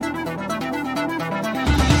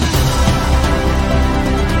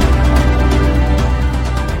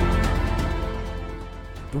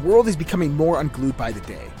world is becoming more unglued by the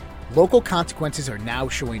day. Local consequences are now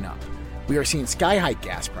showing up. We are seeing sky-high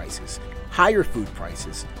gas prices, higher food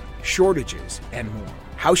prices, shortages, and more.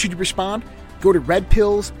 How should you respond? Go to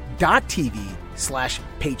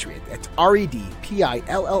redpills.tv/patriot. That's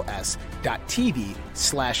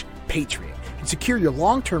redpills.tv/patriot. And secure your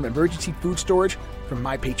long-term emergency food storage from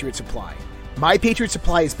My Patriot Supply. My Patriot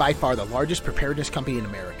Supply is by far the largest preparedness company in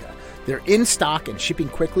America. They're in stock and shipping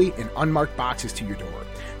quickly in unmarked boxes to your door.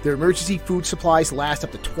 Their emergency food supplies last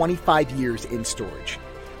up to 25 years in storage.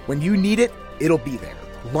 When you need it, it'll be there.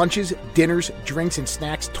 Lunches, dinners, drinks, and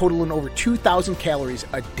snacks totaling over 2,000 calories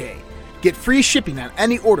a day. Get free shipping on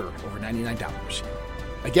any order over $99.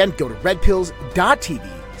 Again, go to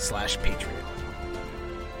redpills.tv/patriot.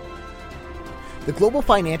 The global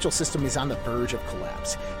financial system is on the verge of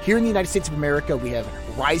collapse. Here in the United States of America, we have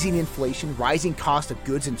rising inflation, rising cost of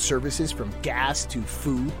goods and services from gas to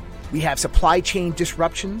food. We have supply chain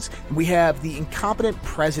disruptions, and we have the incompetent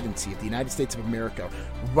presidency of the United States of America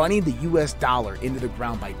running the U.S. dollar into the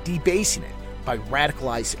ground by debasing it, by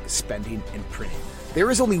radicalized spending and printing. There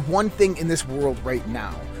is only one thing in this world right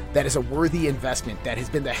now that is a worthy investment that has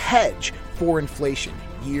been the hedge for inflation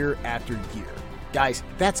year after year. Guys,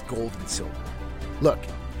 that's gold and silver. Look,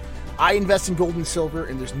 I invest in gold and silver,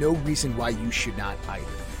 and there's no reason why you should not either.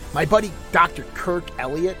 My buddy, Dr. Kirk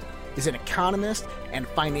Elliott, is an economist and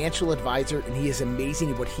financial advisor, and he is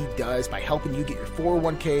amazing at what he does by helping you get your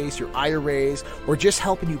 401ks, your IRAs, or just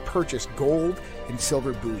helping you purchase gold and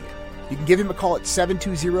silver bullion. You can give him a call at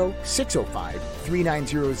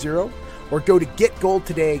 720-605-3900 or go to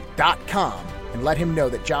getgoldtoday.com and let him know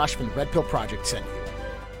that Josh from the Red Pill Project sent you.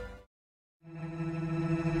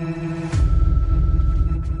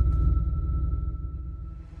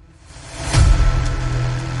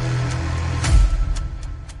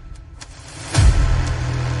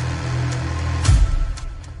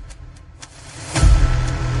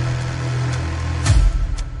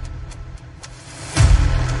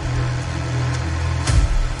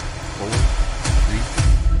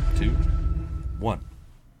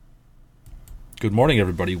 Good morning,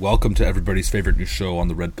 everybody. Welcome to everybody's favorite new show on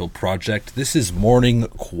the Red Pill Project. This is Morning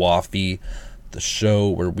Coffee, the show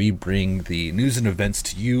where we bring the news and events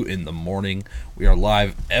to you in the morning. We are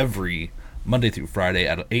live every Monday through Friday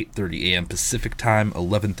at 8:30 a.m. Pacific Time,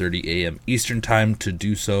 11:30 a.m. Eastern Time to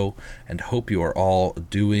do so, and hope you are all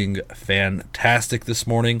doing fantastic this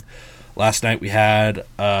morning. Last night we had,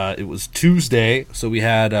 it was Tuesday, so we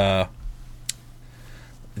had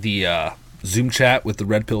the Zoom chat with the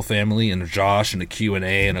Red Pill family and Josh and a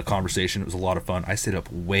Q&A and a conversation. It was a lot of fun. I stayed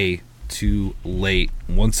up way too late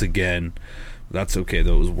once again. That's okay,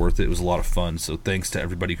 though. It was worth it. It was a lot of fun. So thanks to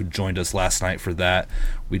everybody who joined us last night for that.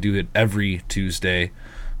 We do it every Tuesday.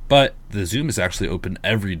 But the Zoom is actually open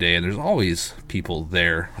every day, and there's always people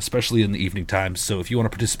there, especially in the evening time. So if you want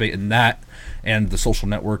to participate in that and the social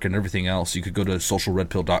network and everything else, you could go to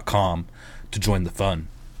socialredpill.com to join the fun.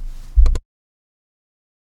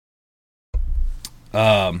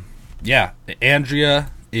 Yeah,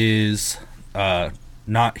 Andrea is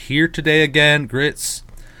not here today again, Grits.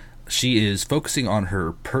 She is focusing on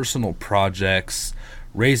her personal projects,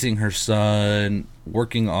 raising her son,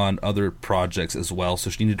 working on other projects as well, so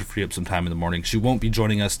she needed to free up some time in the morning. She won't be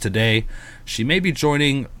joining us today. She may be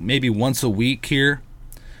joining maybe once a week here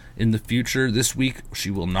in the future. This week she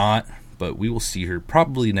will not, but we will see her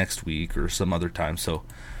probably next week or some other time, so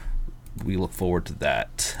we look forward to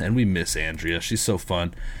that. And we miss Andrea. She's so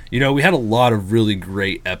fun. You know, we had a lot of really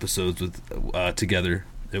great episodes with together.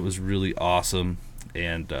 It was really awesome.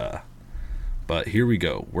 And but here we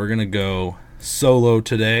go. We're gonna go solo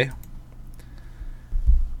today,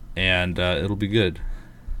 and it'll be good.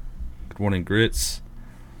 Good morning, Grits.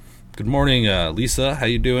 Good morning, Lisa. How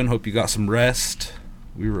you doing? Hope you got some rest.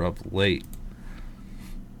 We were up late.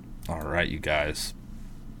 All right, you guys.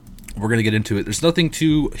 We're going to get into it. There's nothing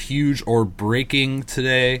too huge or breaking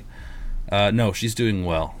today. No, she's doing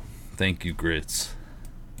well. Thank you, Grits.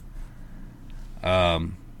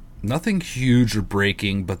 Nothing huge or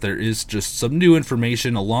breaking, but there is just some new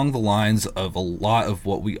information along the lines of a lot of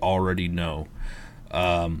what we already know.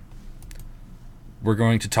 We're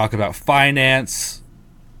going to talk about finance,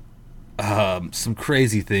 some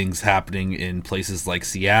crazy things happening in places like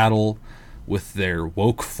Seattle with their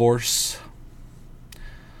woke force.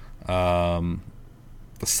 The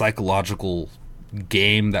psychological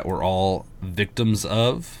game that we're all victims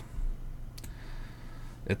of,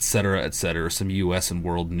 etc., etc. Some U.S. and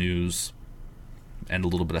world news, and a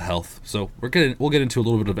little bit of health. So we'll get into a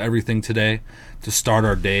little bit of everything today to start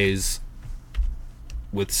our days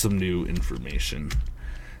with some new information.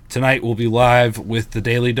 Tonight we'll be live with the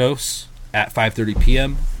Daily Dose at 5:30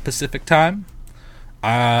 p.m. Pacific time.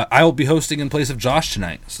 I will be hosting in place of Josh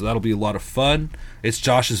tonight, so that'll be a lot of fun. It's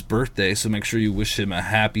Josh's birthday, so make sure you wish him a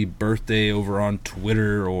happy birthday over on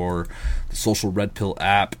Twitter or the Social Red Pill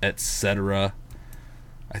app, etc.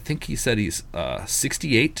 I think he said he's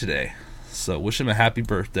 68 today, so wish him a happy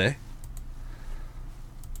birthday.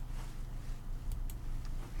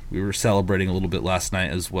 We were celebrating a little bit last night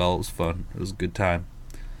as well. It was fun. It was a good time.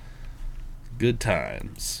 Good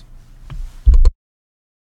times.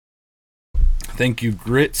 Thank you,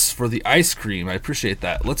 Grits, for the ice cream. I appreciate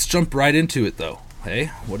that. Let's jump right into it, though. Hey,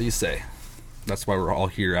 what do you say? That's why we're all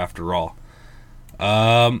here, after all.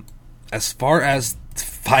 As far as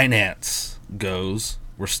finance goes,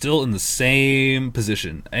 we're still in the same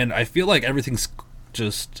position. And I feel like everything's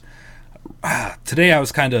just... today I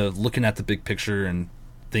was kind of looking at the big picture and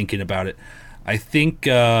thinking about it. I think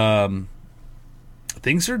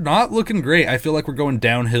things are not looking great. I feel like we're going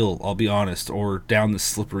downhill, I'll be honest, or down the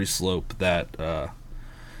slippery slope that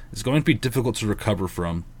is going to be difficult to recover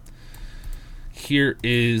from. Here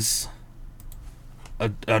is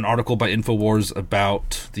an article by InfoWars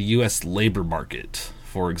about the U.S. labor market,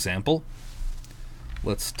 for example.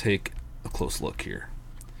 Let's take a close look here.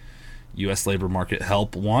 U.S. labor market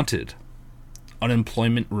help wanted.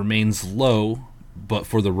 Unemployment remains low, but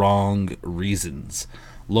for the wrong reasons.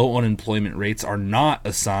 Low unemployment rates are not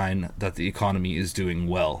a sign that the economy is doing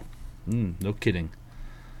well. No kidding.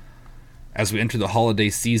 As we enter the holiday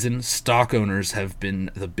season, stock owners have been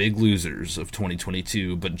the big losers of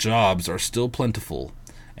 2022, but jobs are still plentiful,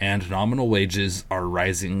 and nominal wages are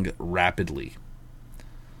rising rapidly.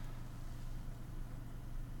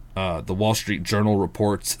 The Wall Street Journal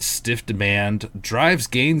reports stiff demand drives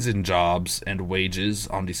gains in jobs and wages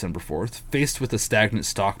on December 4th. Faced with a stagnant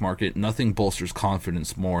stock market, nothing bolsters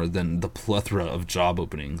confidence more than the plethora of job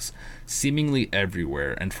openings, seemingly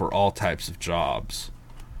everywhere and for all types of jobs.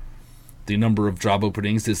 The number of job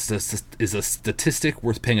openings is a statistic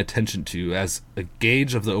worth paying attention to as a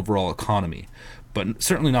gauge of the overall economy, but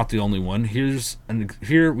certainly not the only one.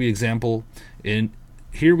 Here we examine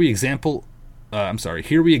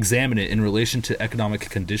it in relation to economic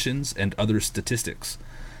conditions and other statistics.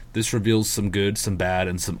 This reveals some good, some bad,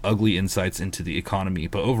 and some ugly insights into the economy,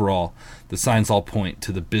 but overall, the signs all point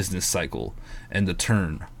to the business cycle and the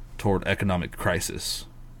turn toward economic crisis.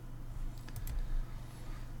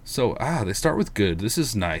 So, they start with good. This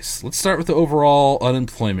is nice. Let's start with the overall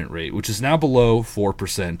unemployment rate, which is now below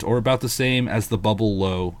 4%, or about the same as the bubble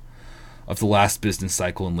low of the last business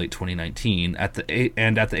cycle in late 2019 at the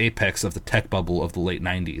apex of the tech bubble of the late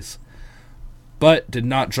 90s, but did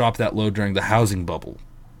not drop that low during the housing bubble.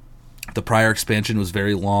 The prior expansion was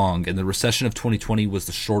very long, and the recession of 2020 was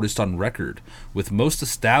the shortest on record, with most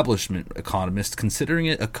establishment economists considering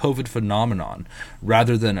it a COVID phenomenon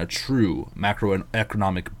rather than a true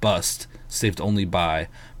macroeconomic bust saved only by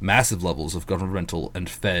massive levels of governmental and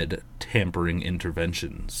Fed tampering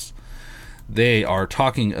interventions. They are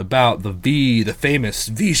talking about the famous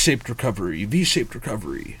V-shaped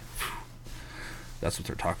recovery. That's what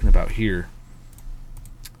they're talking about here.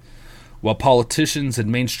 While politicians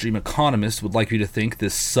and mainstream economists would like you to think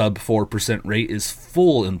this sub 4% rate is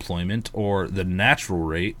full employment or the natural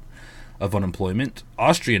rate of unemployment,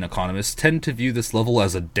 Austrian economists tend to view this level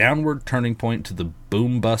as a downward turning point to the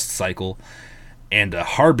boom-bust cycle and a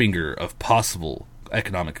harbinger of possible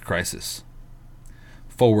economic crisis.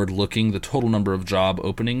 Forward-looking, the total number of job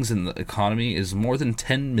openings in the economy is more than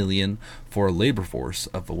 10 million for a labor force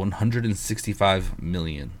of 165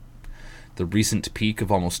 million. The recent peak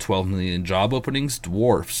of almost 12 million job openings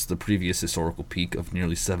dwarfs the previous historical peak of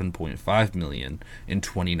nearly 7.5 million in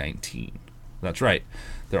 2019. That's right.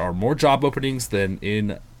 There are more job openings than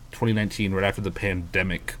in 2019, right after the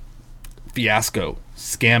pandemic fiasco,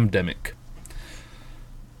 scamdemic.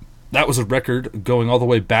 That was a record going all the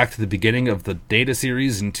way back to the beginning of the data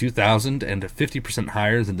series in 2000 and 50%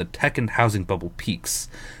 higher than the tech and housing bubble peaks.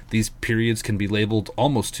 These periods can be labeled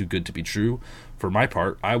almost too good to be true. For my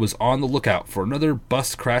part, I was on the lookout for another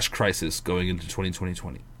bust crash crisis going into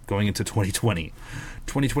 2020.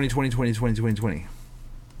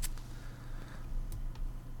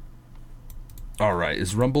 All right,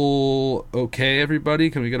 is Rumble okay, everybody?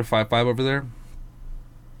 Can we get a 5-5 over there?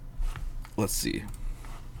 Let's see.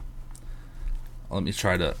 Let me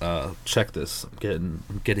try to check this.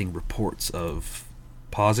 I'm getting reports of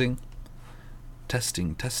pausing.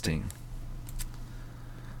 Testing.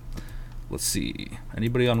 Let's see.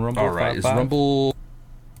 Anybody on Rumble? All right, is Rumble...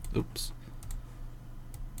 Oops.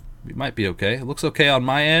 We might be okay. It looks okay on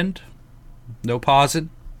my end. No pausing.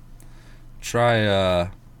 Try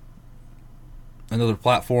another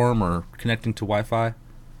platform or connecting to Wi-Fi.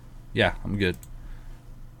 Yeah, I'm good.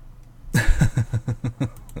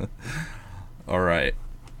 All right.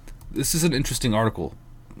 This is an interesting article.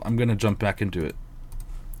 I'm going to jump back into it.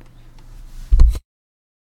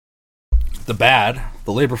 The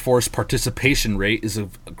labor force participation rate is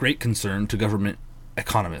of great concern to government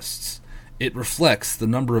economists. It reflects the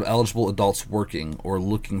number of eligible adults working or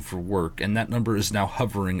looking for work, and that number is now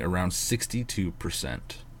hovering around 62%.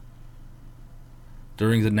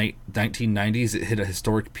 During the 1990s, it hit a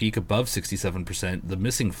historic peak above 67%. The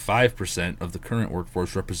missing 5% of the current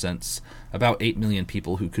workforce represents about 8 million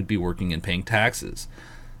people who could be working and paying taxes.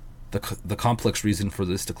 The complex reason for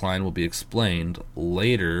this decline will be explained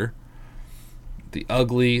later. They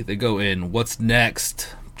go in, what's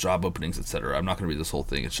next, job openings, etc. I'm not going to read this whole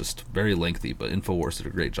thing. It's just very lengthy, but InfoWars did a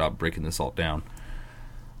great job breaking this all down.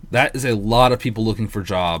 That is a lot of people looking for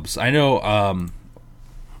jobs. I know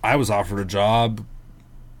I was offered a job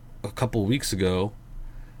a couple weeks ago,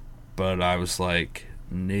 but I was like,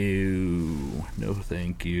 no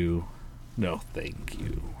thank you. No thank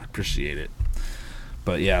you. I appreciate it.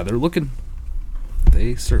 But yeah, they're looking.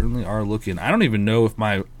 They certainly are looking. I don't even know if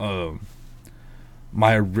my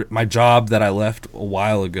job that I left a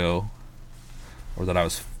while ago, or that I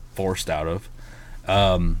was forced out of,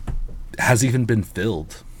 has even been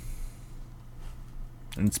filled.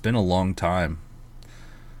 And it's been a long time.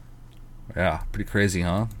 Yeah, pretty crazy,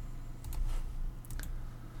 huh?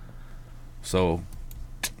 So,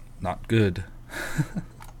 not good.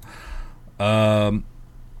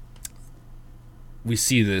 We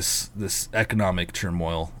see this economic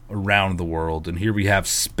turmoil around the world, and here we have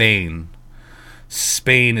Spain.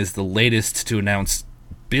 Spain is the latest to announce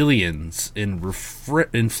billions in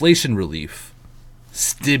inflation relief.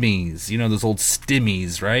 Stimmies. You know those old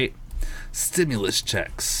stimmies, right? Stimulus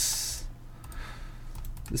checks.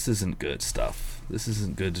 This isn't good stuff. This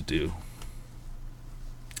isn't good to do.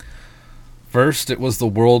 First, it was the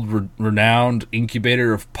world-renowned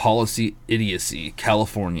incubator of policy idiocy,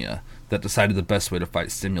 California, that decided the best way to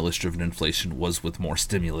fight stimulus-driven inflation was with more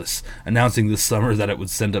stimulus, announcing this summer that it would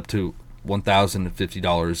send up to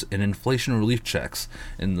 $1,050 in inflation relief checks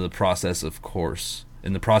in the process, of course,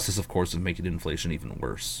 of making inflation even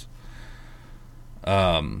worse.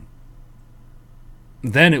 Then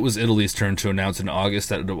it was Italy's turn to announce in August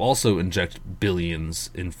that it would also inject billions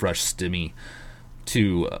in fresh stimmy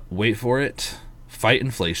to, wait for it, fight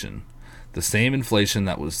inflation. The same inflation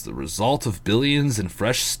that was the result of billions in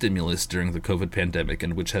fresh stimulus during the COVID pandemic,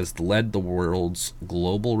 and which has led the world's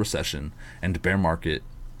global recession and bear market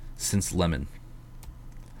since Lehman.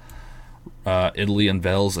 Italy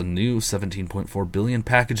unveils a new $17.4 billion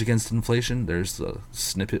package against inflation. There's a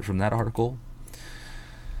snippet from that article.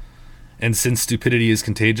 And since stupidity is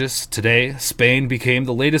contagious, today Spain became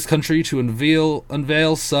the latest country to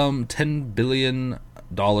unveil some $10 billion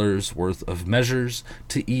worth of measures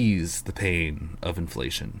to ease the pain of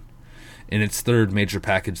inflation in its third major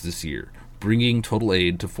package this year, bringing total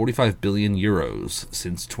aid to 45 billion euros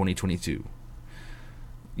since 2022.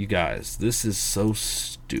 You guys, this is so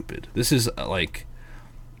stupid. This is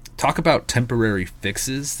talk about temporary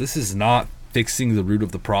fixes. This is not fixing the root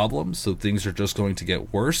of the problem, so things are just going to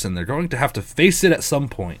get worse, and they're going to have to face it at some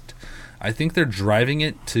point. I think they're driving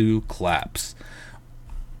it to collapse.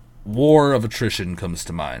 War of attrition comes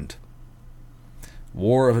to mind.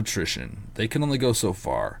 War of attrition. They can only go so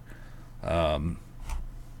far. The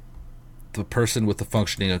person with the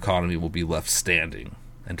functioning economy will be left standing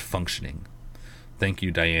and functioning. Thank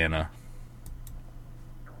you, Diana.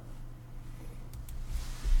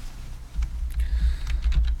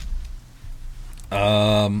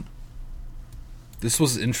 This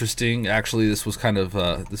was interesting. Actually, this was kind of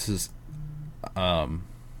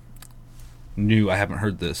new. I haven't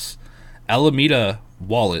heard this. Alameda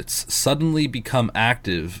wallets suddenly become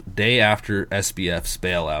active day after SBF's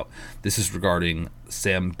bailout. This is regarding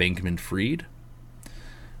Sam Bankman-Fried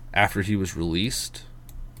after he was released,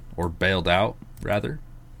 or bailed out, rather.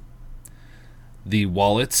 The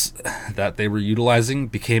wallets that they were utilizing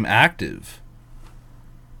became active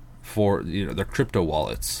for their crypto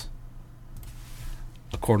wallets.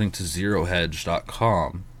 According to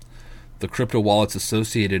ZeroHedge.com, the crypto wallets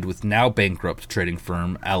associated with now bankrupt trading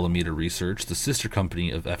firm Alameda Research, the sister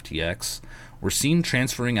company of FTX, were seen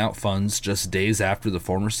transferring out funds just days after the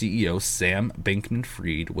former CEO Sam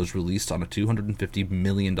Bankman-Fried was released on a $250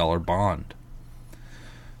 million bond.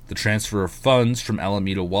 The transfer of funds from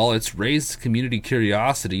Alameda wallets raised community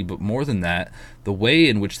curiosity, but more than that, the way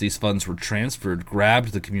in which these funds were transferred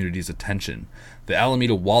grabbed the community's attention. The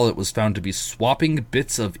Alameda wallet was found to be swapping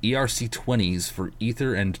bits of ERC-20s for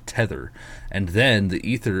Ether and Tether, and then the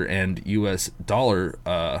Ether and US dollar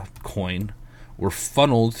coin were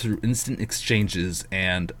funneled through instant exchanges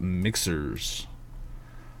and mixers.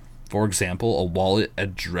 For example, a wallet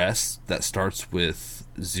address that starts with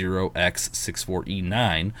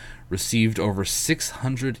 0x64E9 received over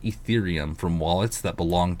 600 Ethereum from wallets that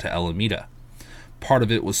belonged to Alameda. Part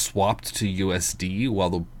of it was swapped to USD, while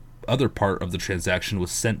the other part of the transaction was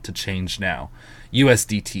sent to ChangeNow.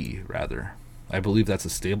 USDT, rather. I believe that's a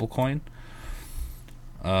stable coin.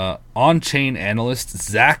 On-chain analyst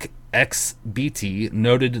Zach XBT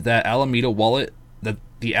noted that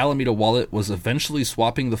the Alameda wallet was eventually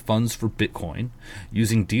swapping the funds for Bitcoin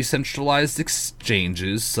using decentralized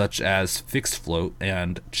exchanges such as FixedFloat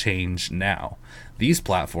and ChangeNow. These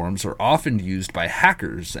platforms are often used by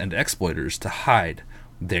hackers and exploiters to hide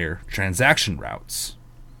their transaction routes.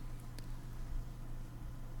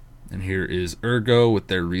 And here is Ergo with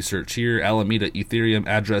their research here. Alameda Ethereum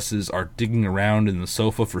addresses are digging around in the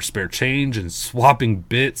sofa for spare change and swapping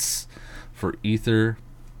bits for Ether.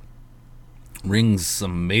 Rings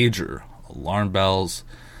some major alarm bells.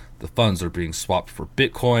 The funds are being swapped for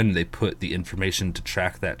Bitcoin. They put the information to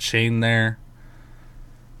track that chain there.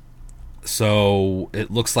 So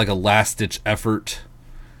it looks like a last-ditch effort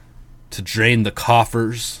to drain the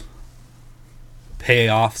coffers, pay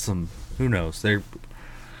off some, who knows.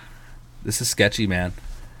 This is sketchy, man.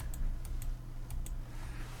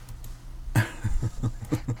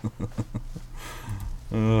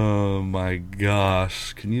 Oh my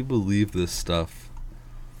gosh. Can you believe this stuff?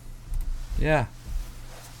 Yeah.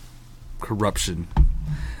 Corruption.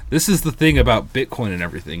 This is the thing about Bitcoin and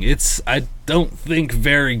everything. It's, I don't think,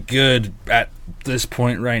 very good at this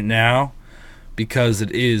point right now, because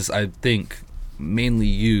it is, I think, mainly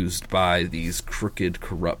used by these crooked,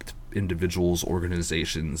 corrupt individuals,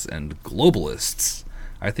 organizations, and globalists.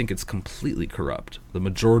 I think it's completely corrupt. The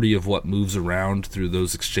majority of what moves around through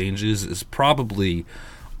those exchanges is probably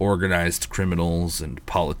organized criminals and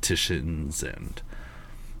politicians and,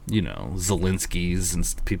 you know, Zelenskys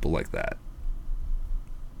and people like that.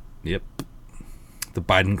 Yep. The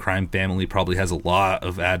Biden crime family probably has a lot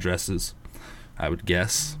of addresses, I would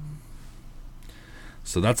guess.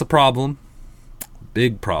 So that's a problem.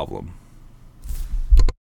 Big problem.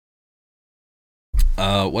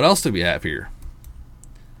 What else do we have here?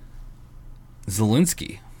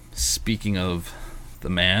 Zelensky. Speaking of the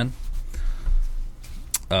man,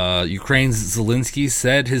 Ukraine's Zelensky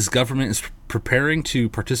said his government is preparing to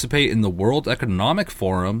participate in the World Economic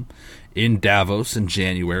Forum in Davos in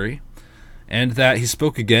January, and that he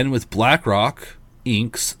spoke again with BlackRock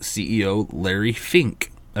Inc.'s CEO Larry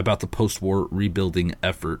Fink about the post-war rebuilding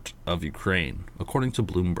effort of Ukraine, according to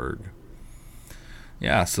Bloomberg.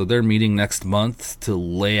 Yeah, so they're meeting next month to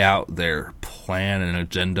lay out their plan and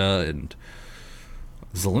agenda, and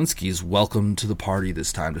Zelensky's welcome to the party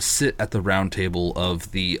this time to sit at the round table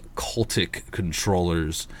of the cultic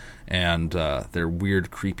controllers and their weird,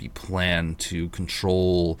 creepy plan to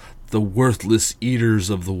control the worthless eaters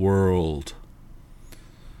of the world.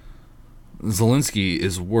 Zelensky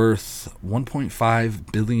is worth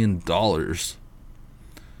 $1.5 billion.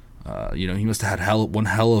 He must have had one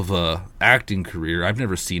hell of a acting career. I've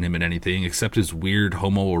never seen him in anything except his weird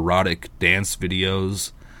homoerotic dance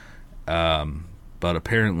videos. But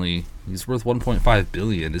apparently he's worth $1.5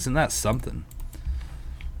 billion. Isn't that something?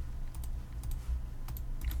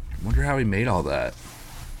 I wonder how he made all that.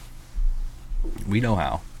 We know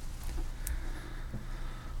how.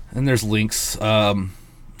 And there's links.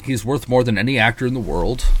 He's worth more than any actor in the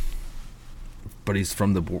world, but he's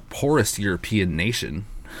from the poorest European nation.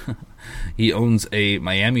 He owns a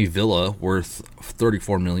Miami villa worth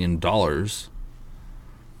 $34 million.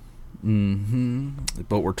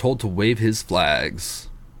 But we're told to wave his flags.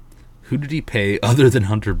 Who did he pay other than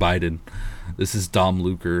Hunter Biden? This is Dom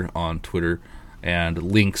Luker on Twitter, and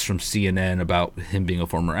links from CNN about him being a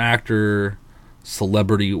former actor,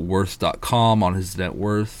 celebrityworth.com on his net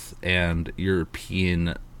worth, and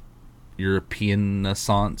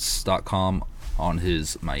Europeannaissance.com on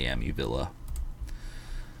his Miami villa.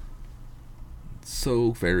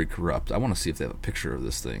 So very corrupt. I want to see if they have a picture of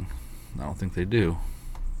this thing. I don't think they do.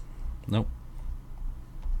 Nope.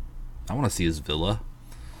 I want to see his villa.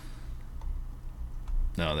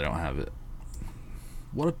 No, they don't have it.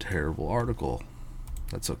 What a terrible article.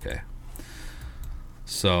 That's okay.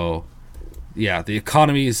 So, yeah, the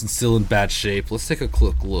economy is still in bad shape. Let's take a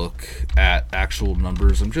quick look at actual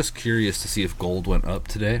numbers. I'm just curious to see if gold went up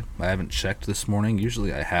today. I haven't checked this morning.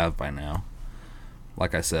 Usually I have by now.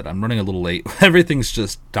 Like I said, I'm running a little late. Everything's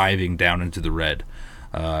just diving down into the red.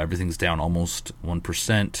 Everything's down almost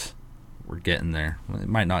 1%. We're getting there. Well, it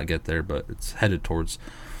might not get there, but it's headed towards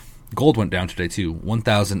Gold went down today too.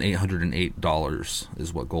 $1,808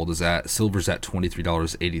 is what gold is at. Silver's at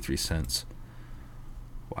 $23.83.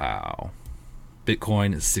 Wow.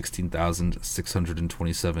 Bitcoin is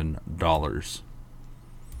 $16,627.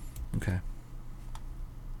 Okay.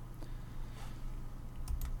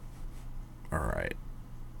 All right.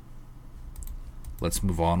 Let's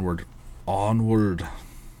move onward. Onward.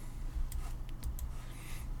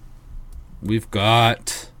 We've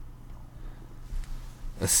got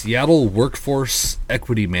a Seattle workforce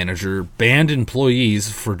equity manager banned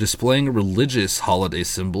employees for displaying religious holiday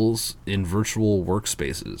symbols in virtual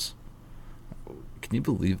workspaces. Can you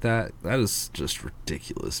believe that? That is just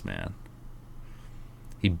ridiculous, man.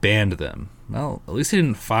 He banned them. Well, at least he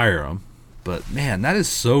didn't fire them. But, man, that is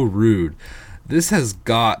so rude. This has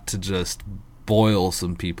got to just boil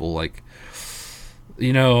some people. Like,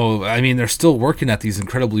 you know, I mean, they're still working at these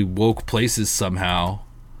incredibly woke places somehow.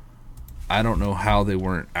 I don't know how they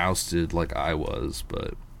weren't ousted like I was,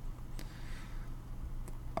 but...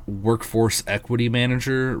 Workforce equity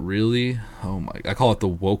manager? Really? Oh my... I call it the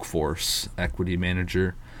woke force equity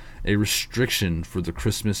manager. A restriction for the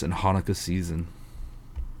Christmas and Hanukkah season.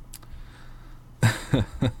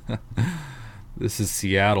 This is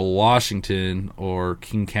Seattle, Washington, or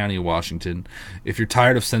King County, Washington. If you're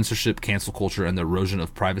tired of censorship, cancel culture, and the erosion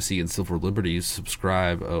of privacy and civil liberties,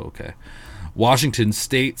 subscribe. Oh, okay. Washington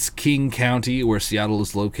State's King County, where Seattle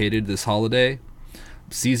is located this holiday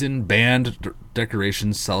season, banned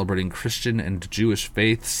decorations celebrating Christian and Jewish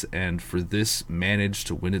faiths, and for this managed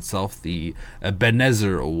to win itself the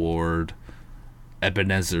Ebenezer Award.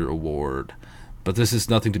 Ebenezer Award. But this is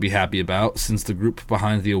nothing to be happy about, since the group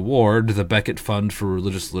behind the award, the Becket Fund for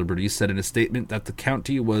Religious Liberty, said in a statement that the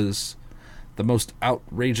county was the most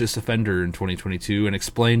outrageous offender in 2022 and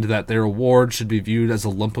explained that their award should be viewed as a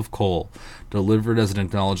lump of coal, delivered as an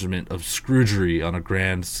acknowledgement of Scroogery on a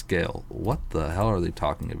grand scale. What the hell are they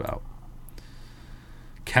talking about?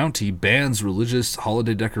 County bans religious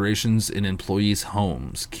holiday decorations in employees'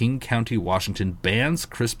 homes. King County, Washington bans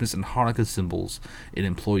Christmas and Hanukkah symbols in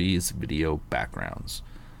employees' video backgrounds.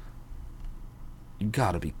 You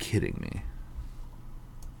gotta be kidding me.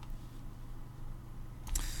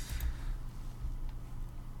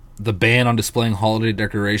 The ban on displaying holiday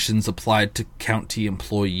decorations applied to county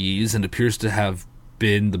employees and appears to have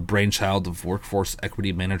been the brainchild of workforce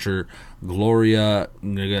equity manager Gloria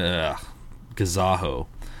Gazajo,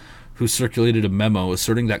 who circulated a memo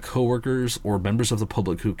asserting that coworkers or members of the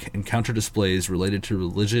public who encounter displays related to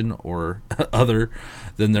religion or other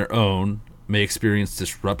than their own may experience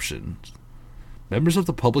disruption. Members of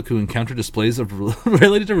the public who encounter displays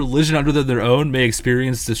related to religion other than their own may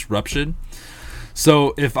experience disruption.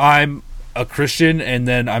 So if I'm a Christian and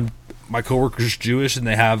then my coworker's Jewish and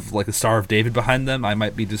they have like a Star of David behind them, I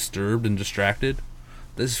might be disturbed and distracted.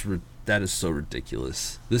 That is so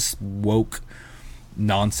ridiculous. This woke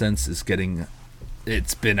nonsense is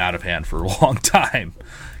it's been out of hand for a long time.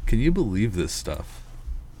 Can you believe this stuff?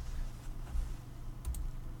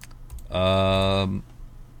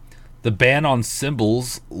 The ban on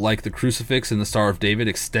symbols like the crucifix and the Star of David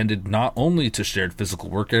extended not only to shared physical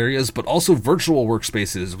work areas, but also virtual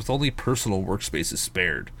workspaces with only personal workspaces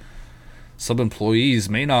spared. Some employees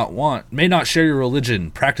may not share your religion,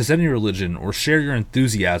 practice any religion, or share your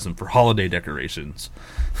enthusiasm for holiday decorations.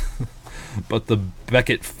 But the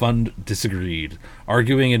Becket Fund disagreed,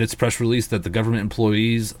 arguing in its press release that the government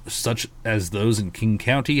employees, such as those in King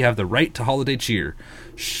County, have the right to holiday cheer.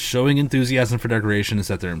 Showing enthusiasm for decorations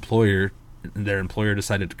that their employer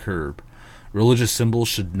decided to curb. Religious symbols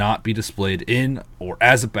should not be displayed in or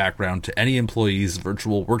as a background to any employee's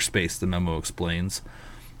virtual workspace, the memo explains.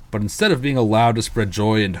 But instead of being allowed to spread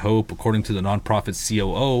joy and hope, according to the nonprofit's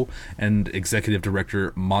COO and executive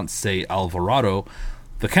director Montse Alvarado,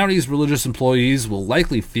 the county's religious employees will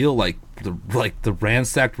likely feel like the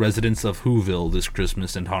ransacked residents of Whoville this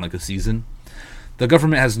Christmas and Hanukkah season. The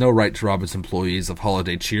government has no right to rob its employees of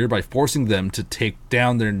holiday cheer by forcing them to take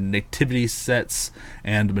down their nativity sets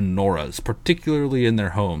and menorahs, particularly in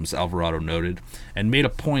their homes, Alvarado noted, and made a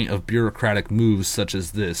point of bureaucratic moves such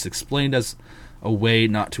as this, explained as a way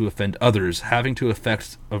not to offend others, having the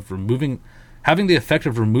effect of removing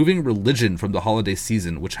religion from the holiday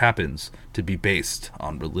season, which happens to be based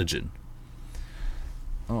on religion.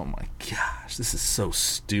 Oh my gosh, this is so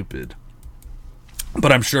stupid.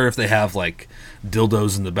 But I'm sure if they have like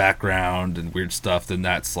dildos in the background and weird stuff, then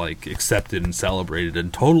that's like accepted and celebrated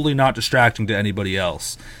and totally not distracting to anybody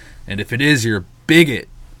else. And if it is, you're a bigot.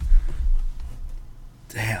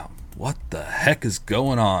 Damn, what the heck is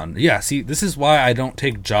going on? Yeah, see, this is why I don't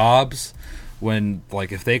take jobs when,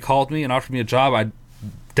 like, if they called me and offered me a job, I'd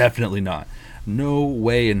definitely not. No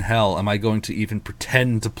way in hell am I going to even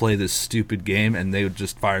pretend to play this stupid game, and they would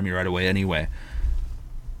just fire me right away anyway.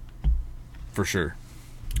 For sure.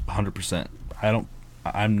 100%.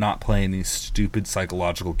 I'm not playing these stupid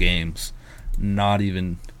psychological games. Not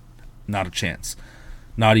a chance.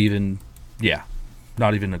 Not even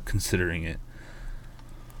considering it.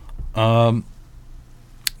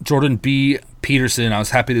 Jordan B. Peterson, I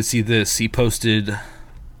was happy to see this. He posted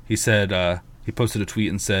a tweet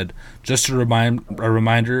and said, just a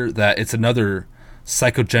reminder that it's another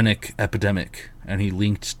psychogenic epidemic. And he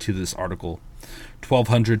linked to this article.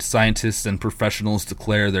 1,200 scientists and professionals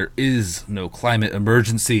declare there is no climate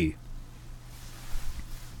emergency.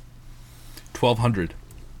 1,200.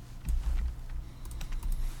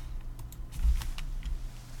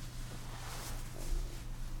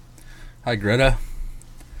 Hi, Greta.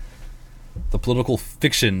 The political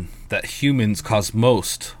fiction that humans cause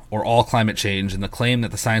most or all climate change and the claim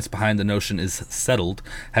that the science behind the notion is settled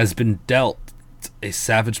has been dealt a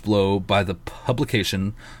savage blow by the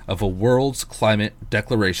publication of a World's Climate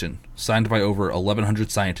Declaration signed by over 1,100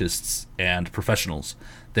 scientists and professionals.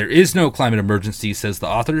 There is no climate emergency, says the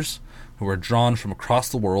authors, who are drawn from across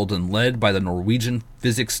the world and led by the Norwegian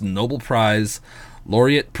Physics Nobel Prize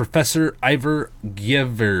laureate Professor Ivar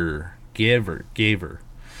Giæver.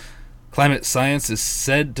 Climate science is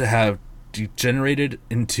said to have degenerated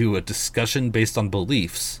into a discussion based on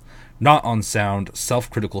beliefs, not on sound,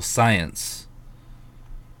 self-critical science.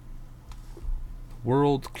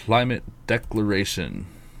 World Climate Declaration.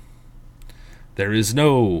 There is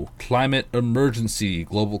no climate emergency.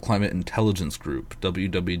 Global Climate Intelligence Group.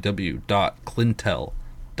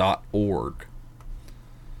 www.clintel.org.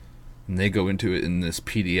 And they go into it in this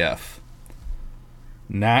PDF.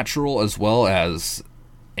 Natural as well as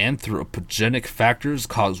anthropogenic factors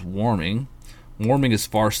cause warming. Warming is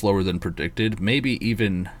far slower than predicted. Maybe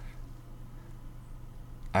even...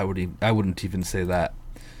 I wouldn't even say that.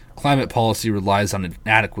 Climate policy relies on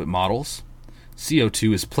inadequate models.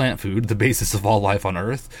 CO2 is plant food, the basis of all life on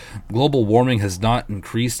Earth. Global warming has not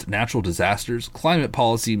increased natural disasters. Climate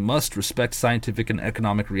policy must respect scientific and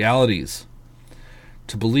economic realities.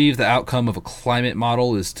 To believe the outcome of a climate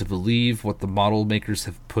model is to believe what the model makers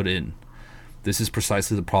have put in. This is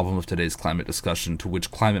precisely the problem of today's climate discussion, to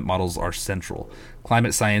which climate models are central.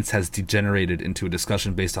 Climate science has degenerated into a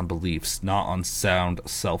discussion based on beliefs, not on sound,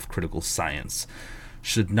 self-critical science.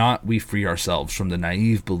 Should not we free ourselves from the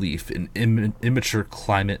naive belief in immature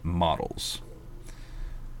climate models?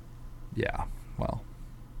 Yeah, well,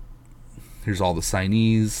 here's all the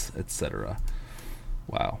signees, etc.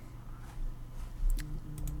 Wow.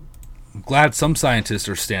 I'm glad some scientists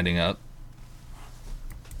are standing up.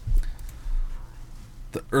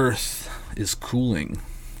 The Earth is cooling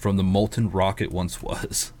from the molten rock it once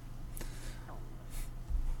was.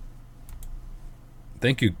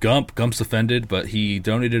 Thank you, Gump. Gump's offended, but he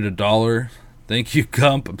donated $1. Thank you,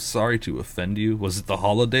 Gump. I'm sorry to offend you. Was it the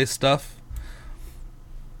holiday stuff?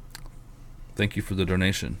 Thank you for the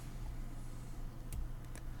donation.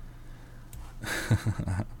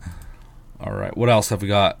 All right, what else have we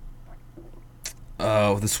got?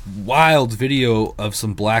 This wild video of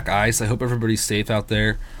some black ice. I hope everybody's safe out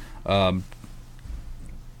there. I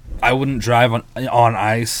wouldn't drive on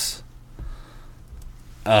ice.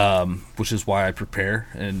 Which is why I prepare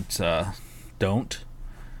and don't.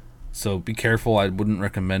 So be careful. I wouldn't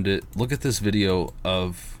recommend it. Look at this video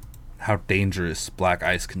of how dangerous black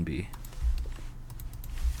ice can be.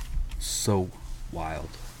 So wild.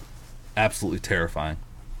 Absolutely terrifying.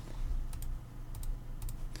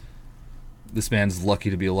 This man's lucky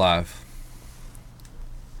to be alive.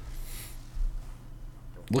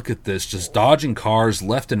 Look at this. Just dodging cars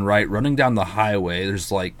left and right, running down the highway.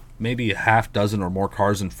 There's like maybe a half dozen or more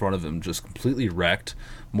cars in front of him, just completely wrecked.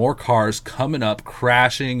 More cars coming up,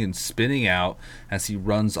 crashing and spinning out as he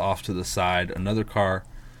runs off to the side. Another car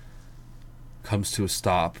comes to a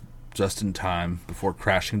stop just in time before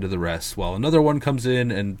crashing to the rest, while another one comes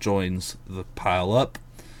in and joins the pile up,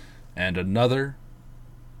 and another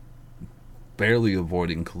barely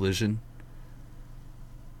avoiding collision.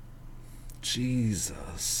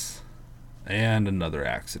 Jesus. And another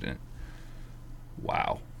accident.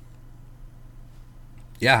 Wow.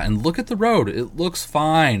 Yeah, and look at the road. It looks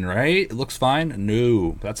fine, right? It looks fine?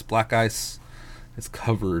 No, that's black ice. It's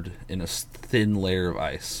covered in a thin layer of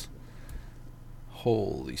ice.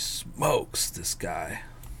 Holy smokes, this guy.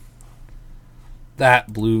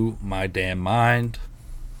 That blew my damn mind.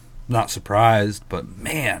 Not surprised, but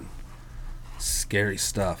man, scary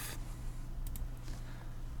stuff.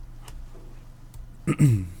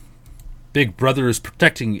 Big Brother is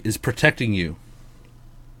protecting you.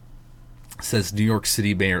 says New York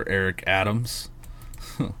City Mayor Eric Adams.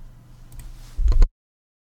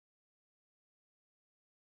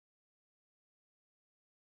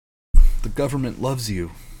 The government loves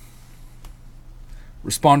you.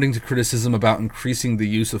 Responding to criticism about increasing the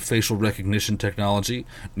use of facial recognition technology,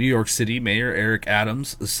 New York City Mayor Eric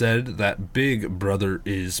Adams said that Big Brother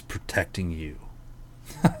is protecting you.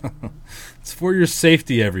 It's for your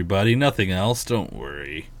safety, everybody, nothing else, don't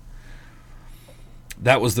worry.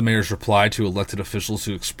 That was the mayor's reply to elected officials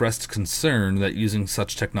who expressed concern that using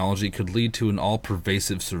such technology could lead to an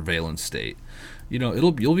all-pervasive surveillance state. You know,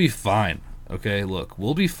 you'll be fine, okay? Look,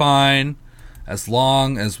 we'll be fine as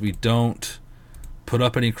long as we don't put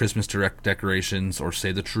up any Christmas decorations or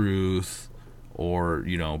say the truth or,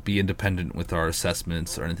 you know, be independent with our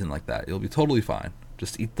assessments or anything like that. You'll be totally fine.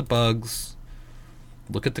 Just eat the bugs,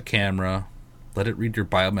 look at the camera, let it read your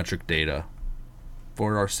biometric data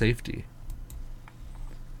for our safety.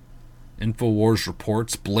 InfoWars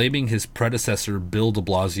reports, blaming his predecessor Bill de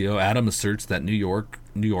Blasio, Adam asserts that New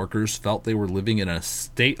Yorkers felt they were living in a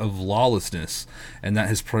state of lawlessness and that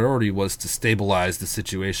his priority was to stabilize the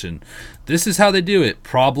situation. This is how they do it.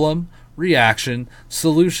 Problem, reaction,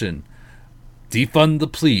 solution. Defund the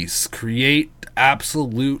police. Create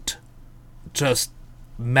absolute just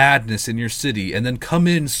madness in your city and then come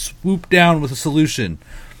in, swoop down with a solution.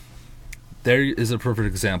 There is a perfect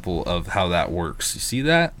example of how that works. You see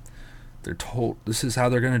that? They're told this is how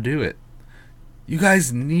they're going to do it. You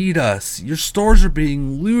guys need us. Your stores are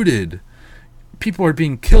being looted. People are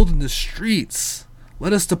being killed in the streets.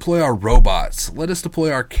 Let us deploy our robots. Let us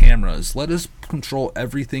deploy our cameras. Let us control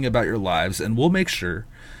everything about your lives, and we'll make sure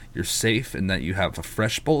you're safe and that you have a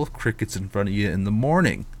fresh bowl of crickets in front of you in the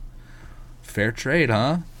morning. Fair trade,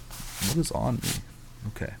 huh? What is on me?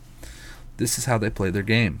 Okay. This is how they play their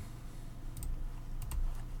game.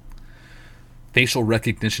 Facial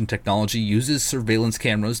recognition technology uses surveillance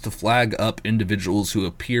cameras to flag up individuals who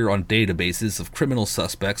appear on databases of criminal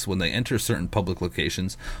suspects when they enter certain public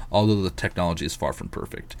locations, although the technology is far from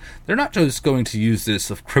perfect. They're not just going to use this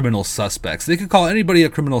of criminal suspects. They could call anybody a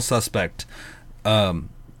criminal suspect.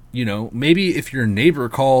 You know, maybe if your neighbor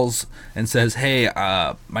calls and says, hey,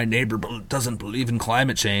 my neighbor doesn't believe in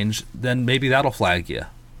climate change, then maybe that'll flag you.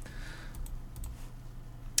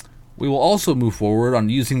 We will also move forward on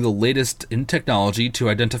using the latest in technology to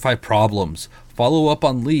identify problems, follow up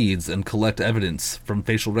on leads, and collect evidence, from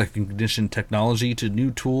facial recognition technology to new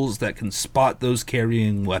tools that can spot those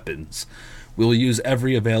carrying weapons. We will use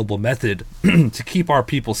every available method to keep our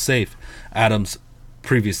people safe, Adams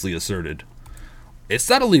previously asserted. It's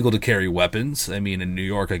not illegal to carry weapons. I mean, in New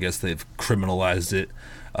York, I guess they've criminalized it,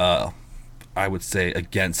 I would say,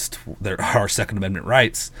 against our Second Amendment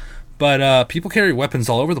rights. But people carry weapons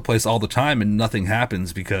all over the place all the time, and nothing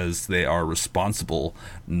happens because they are responsible,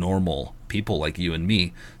 normal people like you and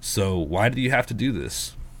me. So why do you have to do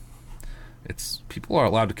this? People are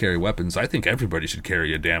allowed to carry weapons. I think everybody should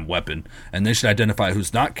carry a damn weapon, and they should identify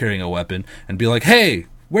who's not carrying a weapon and be like, hey,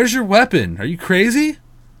 where's your weapon? Are you crazy?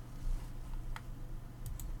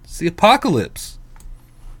 It's the apocalypse.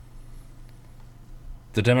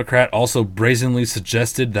 The Democrat also brazenly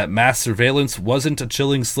suggested that mass surveillance wasn't a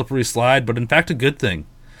chilling, slippery slide, but in fact a good thing.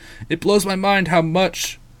 It blows my mind how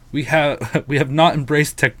much we have not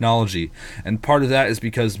embraced technology, and part of that is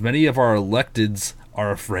because many of our electeds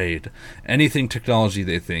are afraid. Anything technology,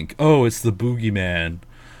 they think, oh, it's the boogeyman,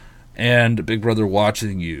 and Big Brother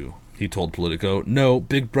watching you, he told Politico. No,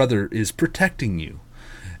 Big Brother is protecting you.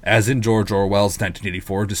 As in George Orwell's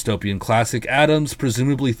 1984 dystopian classic, Adams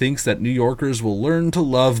presumably thinks that New Yorkers will learn to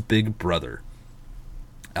love Big Brother.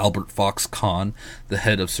 Albert Fox Kahn, the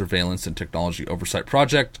head of Surveillance and Technology Oversight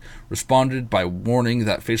Project, responded by warning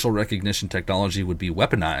that facial recognition technology would be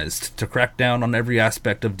weaponized to crack down on every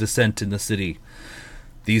aspect of dissent in the city.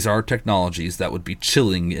 These are technologies that would be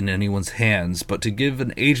chilling in anyone's hands, but to give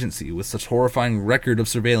an agency with such horrifying record of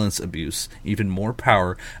surveillance abuse even more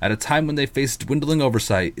power at a time when they face dwindling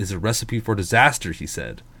oversight is a recipe for disaster, he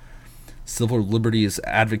said. Civil liberties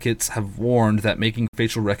advocates have warned that making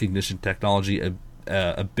facial recognition technology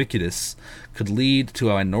ubiquitous could lead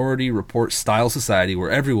to a Minority Report style society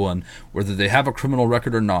where everyone, whether they have a criminal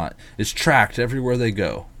record or not, is tracked everywhere they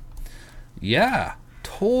go. Yeah,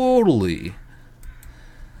 totally.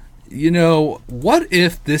 You know, what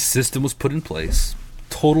if this system was put in place,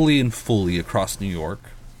 totally and fully across New York,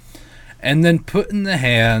 and then put in the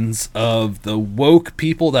hands of the woke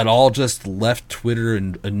people that all just left Twitter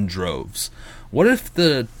in droves? What if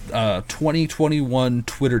the 2021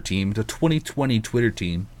 Twitter team, the 2020 Twitter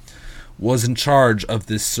team, was in charge of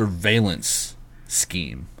this surveillance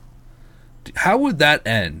scheme? How would that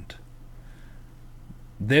end?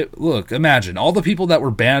 Look, imagine all the people that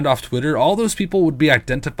were banned off Twitter, all those people would be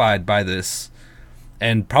identified by this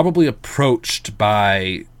and probably approached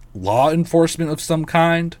by law enforcement of some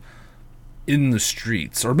kind in the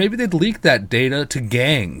streets. Or maybe they'd leak that data to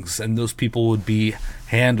gangs and those people would be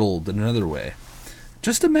handled in another way.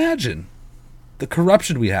 Just imagine the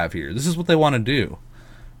corruption we have here. This is what they want to do.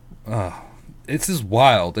 It's just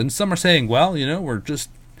wild. And some are saying, well, we're just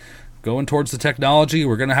going towards the technology.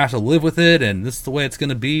 We're going to have to live with it, and this is the way it's going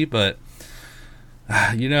to be. But,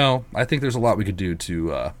 I think there's a lot we could do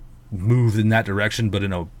to move in that direction, but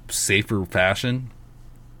in a safer fashion.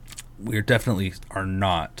 We definitely are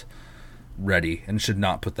not ready and should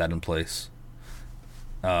not put that in place.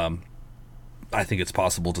 I think it's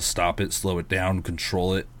possible to stop it, slow it down,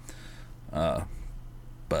 control it.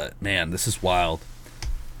 But, man, this is wild.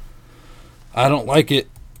 I don't like it.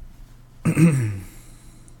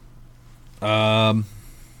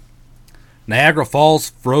 Niagara Falls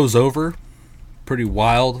froze over. Pretty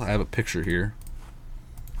wild. I have a picture here.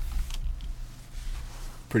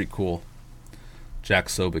 Pretty cool. Jack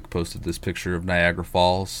Sobek posted this picture of Niagara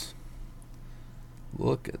Falls.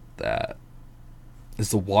 Look at that. Is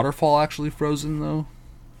the waterfall actually frozen, though?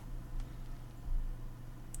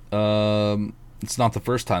 It's not the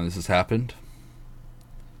first time this has happened.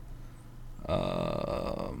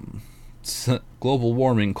 Global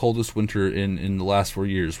warming, coldest winter in the last 4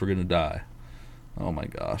 years. We're gonna die. Oh my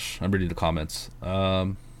gosh. I'm reading the comments.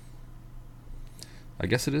 I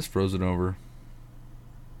guess it is frozen over.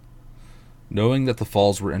 Knowing that the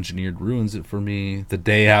falls were engineered ruins it for me. The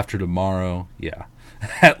day after tomorrow. Yeah.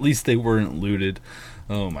 At least they weren't looted.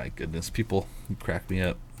 Oh my goodness. People, you crack me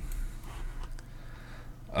up.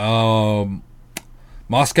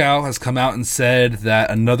 Moscow has come out and said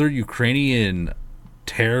that another Ukrainian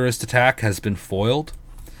terrorist attack has been foiled.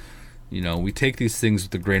 We take these things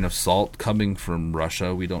with a grain of salt. Coming from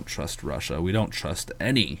Russia, we don't trust Russia. We don't trust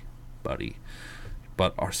anybody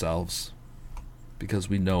but ourselves, because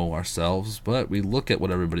we know ourselves. But we look at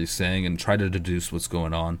what everybody's saying and try to deduce what's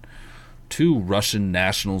going on. 2 Russian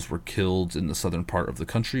nationals were killed in the southern part of the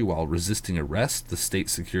country while resisting arrest, the State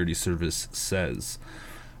Security Service says.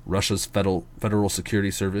 Russia's Federal Security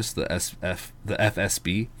Service, the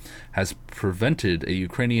FSB, has prevented a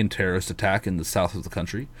Ukrainian terrorist attack in the south of the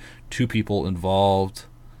country. 2 people involved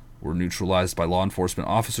were neutralized by law enforcement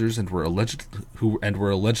officers and were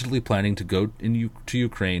allegedly planning to go to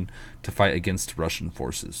Ukraine to fight against Russian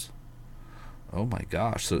forces. Oh my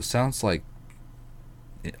gosh! So it sounds like,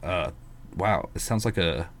 wow! It sounds like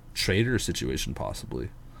a traitor situation possibly,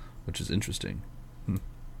 which is interesting.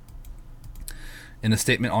 In a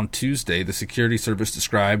statement on Tuesday, the security service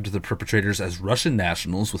described the perpetrators as Russian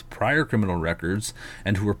nationals with prior criminal records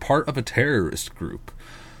and who were part of a terrorist group.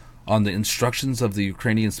 On the instructions of the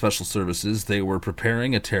Ukrainian Special Services, they were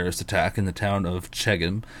preparing a terrorist attack in the town of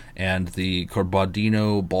Chegem and the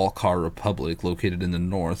Kabardino-Balkar Republic located in the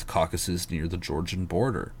North Caucasus near the Georgian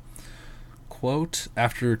border. Quote,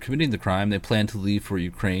 after committing the crime, they planned to leave for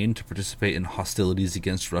Ukraine to participate in hostilities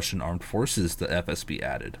against Russian armed forces, the FSB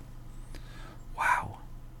added. Wow.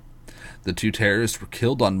 The 2 terrorists were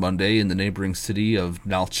killed on Monday in the neighboring city of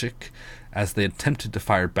Nalchik as they attempted to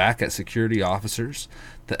fire back at security officers.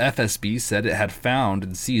 The FSB said it had found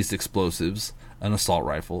and seized explosives, an assault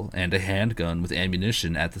rifle, and a handgun with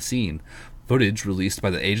ammunition at the scene. Footage released by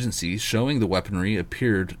the agency showing the weaponry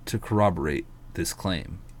appeared to corroborate this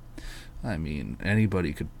claim. I mean,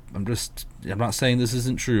 anybody could... I'm not saying this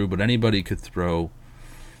isn't true, but anybody could throw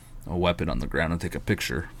a weapon on the ground and take a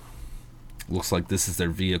picture. Looks like this is their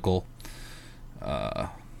vehicle.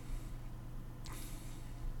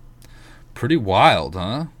 Pretty wild,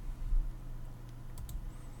 huh?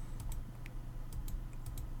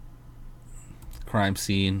 Crime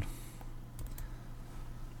scene.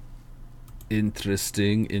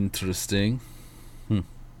 Interesting.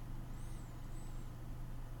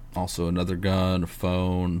 Also another gun, a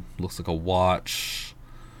phone. Looks like a watch.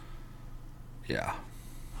 Yeah.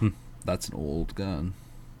 That's an old gun.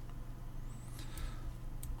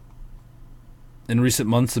 In recent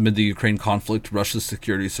months, amid the Ukraine conflict, Russia's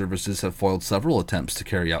security services have foiled several attempts to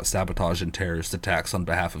carry out sabotage and terrorist attacks on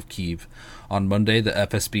behalf of Kyiv. On Monday, the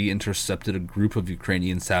FSB intercepted a group of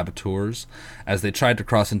Ukrainian saboteurs as they tried to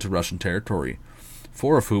cross into Russian territory,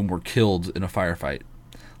 4 of whom were killed in a firefight.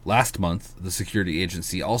 Last month, the security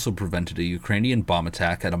agency also prevented a Ukrainian bomb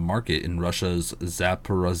attack at a market in Russia's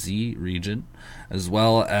Zaporozhye region, as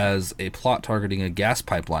well as a plot targeting a gas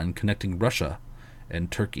pipeline connecting Russia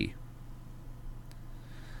and Turkey.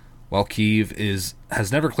 While Kyiv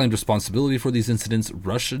has never claimed responsibility for these incidents,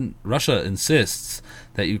 Russia insists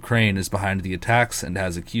that Ukraine is behind the attacks and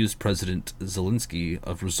has accused President Zelensky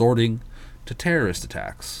of resorting to terrorist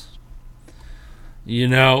attacks. You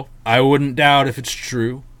know, I wouldn't doubt if it's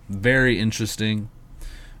true. Very interesting.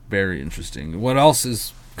 Very interesting. What else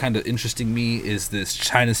is kind of interesting me is this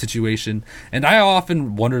China situation. And I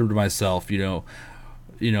often wonder to myself, you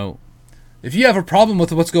know, if you have a problem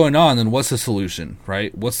with what's going on, then what's the solution,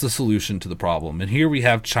 right? What's the solution to the problem? And here we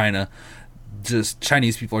have China, just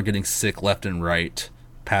Chinese people are getting sick left and right,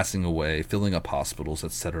 passing away, filling up hospitals,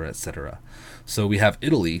 etc., etc. So we have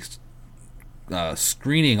Italy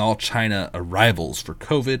screening all China arrivals for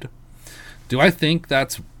COVID. Do I think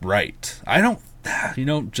that's right? I don't.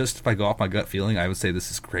 Just if I go off my gut feeling, I would say this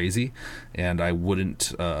is crazy, and I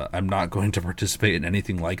wouldn't, I'm not going to participate in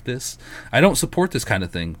anything like this. I don't support this kind of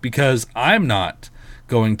thing, because I'm not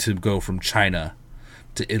going to go from China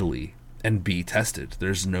to Italy and be tested.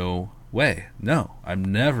 There's no way. No, I'm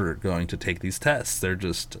never going to take these tests.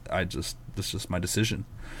 This is just my decision.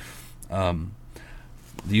 The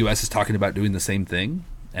U.S. is talking about doing the same thing,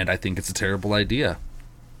 and I think it's a terrible idea.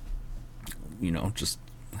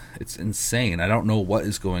 It's insane. I don't know what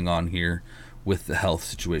is going on here with the health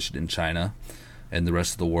situation in China and the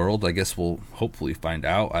rest of the world. I guess we'll hopefully find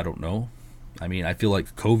out. I don't know. I mean, I feel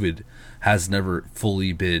like COVID has never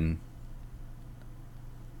fully been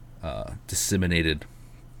disseminated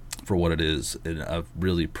for what it is in a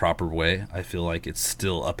really proper way. I feel like it's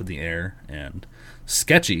still up in the air and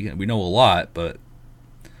sketchy. And we know a lot, but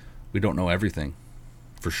we don't know everything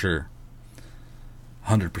for sure.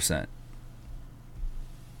 100%.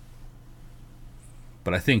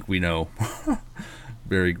 But I think we know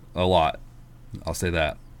a lot. I'll say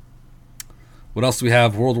that. What else do we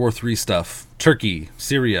have? World War III stuff. Turkey,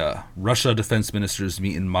 Syria, Russia defense ministers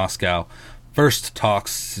meet in Moscow. First talks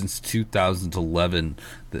since 2011.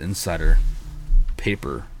 The Insider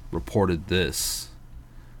paper reported this.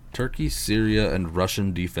 Turkey, Syria, and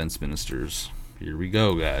Russian defense ministers. Here we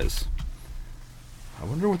go, guys. I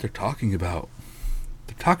wonder what they're talking about.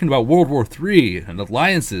 They're talking about World War III and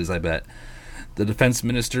alliances, I bet. The defense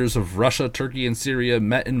ministers of Russia, Turkey, and Syria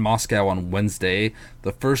met in Moscow on Wednesday,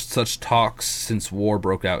 the first such talks since war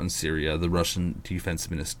broke out in Syria, the Russian Defense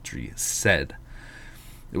Ministry said.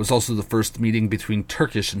 It was also the first meeting between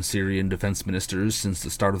Turkish and Syrian defense ministers since the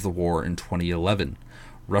start of the war in 2011.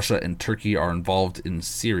 Russia and Turkey are involved in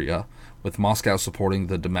Syria, with Moscow supporting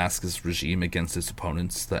the Damascus regime against its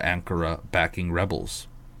opponents, the Ankara backing rebels.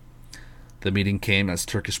 The meeting came as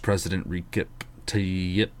Turkish President Recep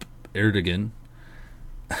Tayyip Erdogan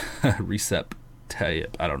I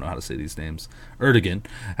don't know how to say these names. Erdogan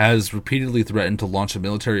has repeatedly threatened to launch a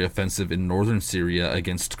military offensive in northern Syria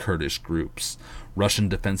against Kurdish groups. Russian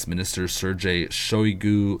Defense Minister Sergei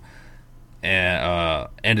Shoigu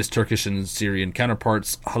and his Turkish and Syrian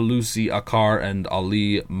counterparts Hulusi Akar and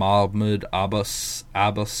Ali Mahmoud Abbas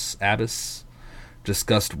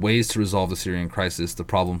discussed ways to resolve the Syrian crisis, the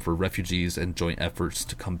problem for refugees, and joint efforts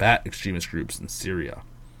to combat extremist groups in Syria,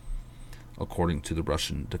 according to the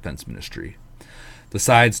Russian Defense Ministry. The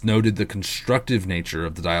sides noted the constructive nature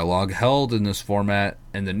of the dialogue held in this format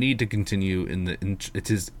and the need to continue it in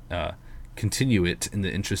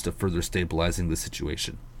the interest of further stabilizing the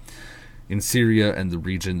situation in Syria and the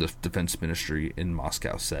region, the Defense Ministry in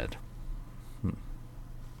Moscow said.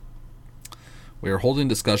 We are holding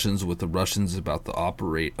discussions with the Russians about the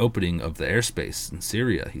opening of the airspace in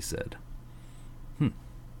Syria, he said.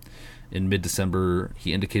 In mid-December,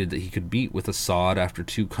 he indicated that he could meet with Assad after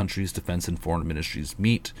two countries' defense and foreign ministries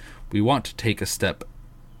meet. We want to take a step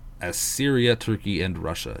as Syria, Turkey, and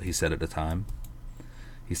Russia, he said at the time.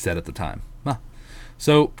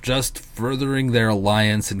 So, just furthering their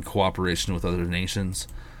alliance and cooperation with other nations.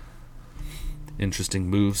 Interesting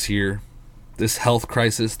moves here. This health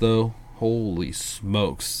crisis, though, holy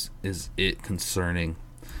smokes, is it concerning.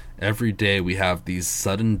 Every day we have these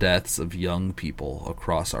sudden deaths of young people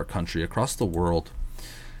across our country, across the world.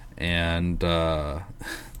 And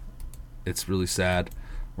it's really sad.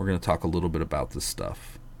 We're going to talk a little bit about this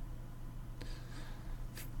stuff.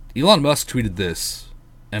 Elon Musk tweeted this,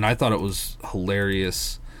 and I thought it was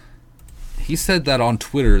hilarious. He said that on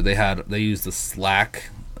Twitter they used the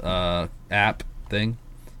Slack app thing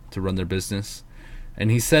to run their business.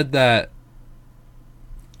 And he said that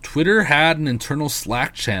Twitter had an internal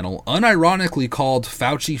Slack channel, unironically called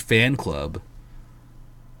Fauci Fan Club.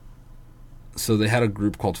 So they had a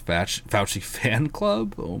group called Fauci Fan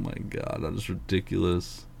Club? Oh my god, that is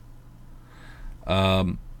ridiculous.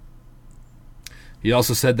 He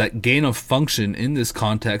also said that gain of function in this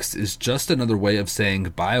context is just another way of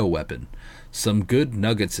saying bioweapon. Some good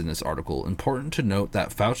nuggets in this article. Important to note that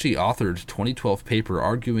Fauci authored 2012 paper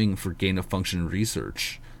arguing for gain of function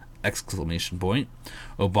research. !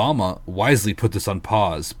 Obama wisely put this on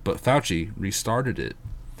pause, but Fauci restarted it.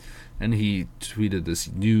 And he tweeted this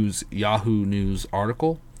Yahoo News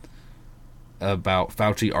article about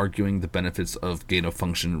Fauci arguing the benefits of gain of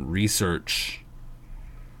function research.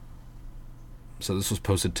 So this was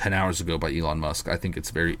posted 10 hours ago by Elon Musk. I think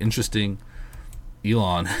it's very interesting.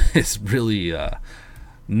 Elon is really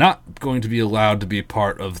not going to be allowed to be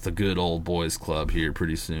part of the good old boys club here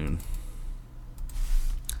pretty soon.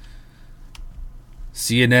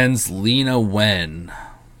 CNN's Lena Wen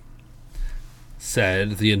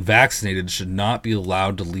said the unvaccinated should not be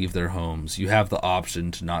allowed to leave their homes. You have the option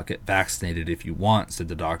to not get vaccinated if you want, said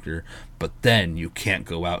the doctor, but then you can't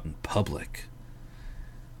go out in public.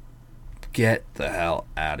 Get the hell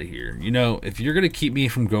out of here. You know, if you're going to keep me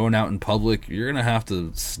from going out in public, you're going to have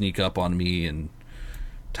to sneak up on me and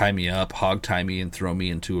tie me up, hog tie me, and throw me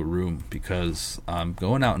into a room, because I'm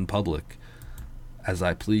going out in public as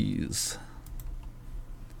I please,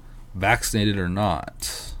 vaccinated or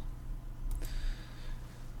not.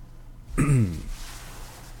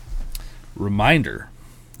 Reminder.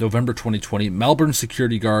 November 2020, Melbourne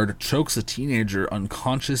security guard chokes a teenager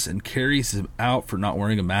unconscious and carries him out for not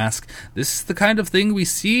wearing a mask. This is the kind of thing we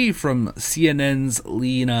see from CNN's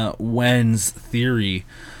Lena Wen's theory.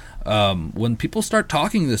 When people start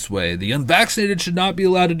talking this way, the unvaccinated should not be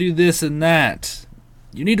allowed to do this and that.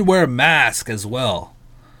 You need to wear a mask as well.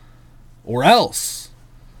 Or else.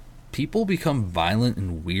 People become violent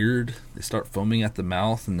and weird. They start foaming at the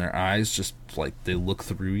mouth and their eyes just like they look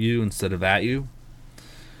through you instead of at you.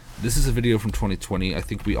 This is a video from 2020. I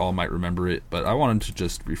think we all might remember it, but I wanted to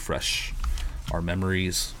just refresh our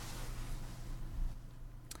memories.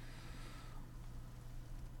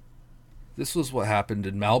 This was what happened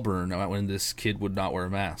in Melbourne when this kid would not wear a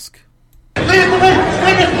mask. Choked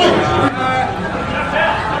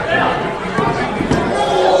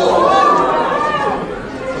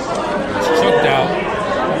out,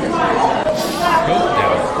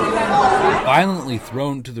 violently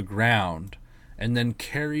thrown to the ground, and then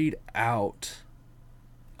carried out.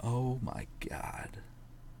 Oh my God.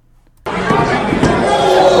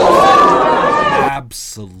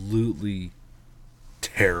 Absolutely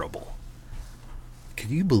terrible. Can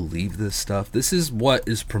you believe this stuff? This is what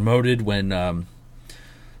is promoted when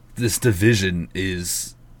this division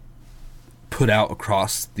is put out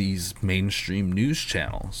across these mainstream news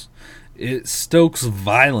channels. It stokes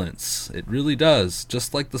violence. It really does.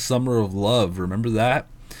 Just like the Summer of Love. Remember that?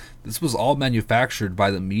 This was all manufactured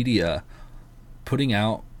by the media putting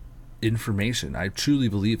out information. I truly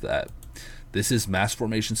believe that. This is mass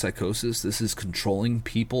formation psychosis. This is controlling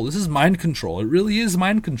people. This is mind control. It really is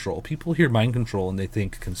mind control. People hear mind control and they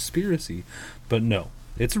think conspiracy. But no,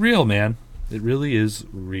 it's real, man. It really is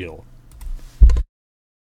real.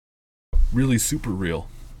 Really super real.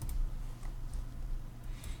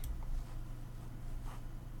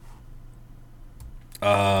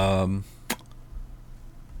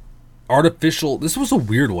 This was a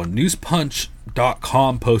weird one.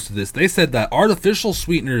 Newspunch.com posted this. They said that artificial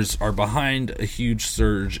sweeteners are behind a huge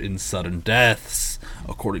surge in sudden deaths,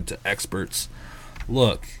 according to experts.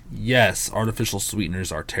 Look, yes, artificial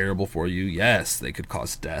sweeteners are terrible for you. Yes, they could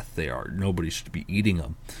cause death. They are. Nobody should be eating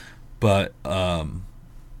them. But the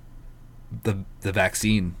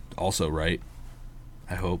vaccine also, right?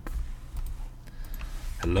 I hope.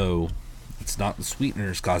 Hello. It's not the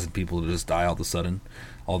sweeteners causing people to just die all of a sudden.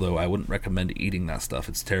 Although I wouldn't recommend eating that stuff.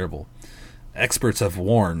 It's terrible. Experts have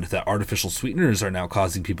warned that artificial sweeteners are now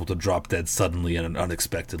causing people to drop dead suddenly and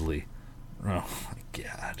unexpectedly. Oh my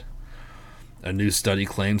God. A new study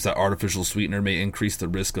claims that artificial sweetener may increase the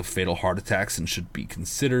risk of fatal heart attacks and should be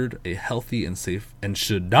considered a healthy and safe and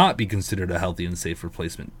should not be considered a healthy and safe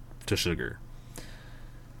replacement to sugar.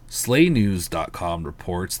 SlayNews.com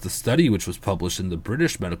reports the study, which was published in the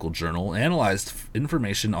British Medical Journal, analyzed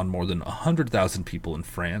information on more than 100,000 people in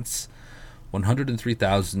France.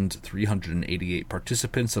 103,388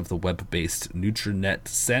 participants of the web-based Nutrinet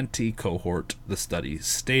Santé cohort, the study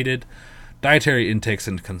stated. Dietary intakes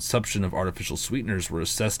and consumption of artificial sweeteners were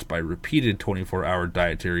assessed by repeated 24-hour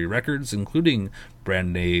dietary records, including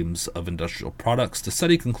brand names of industrial products. The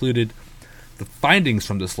study concluded, the findings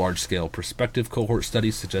from this large-scale prospective cohort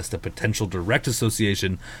study suggest a potential direct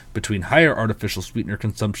association between higher artificial sweetener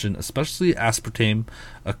consumption, especially aspartame,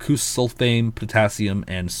 acousulfame, potassium,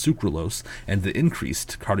 and sucralose, and the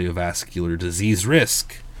increased cardiovascular disease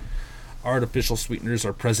risk. Artificial sweeteners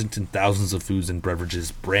are present in thousands of foods and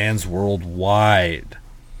beverages brands worldwide.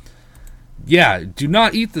 Yeah, do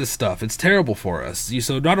not eat this stuff. It's terrible for us.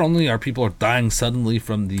 So not only are people dying suddenly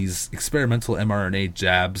from these experimental mRNA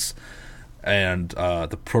jabs and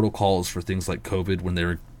the protocols for things like COVID when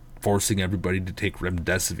they're forcing everybody to take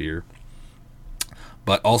remdesivir,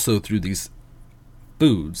 but also through these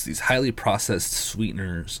foods, these highly processed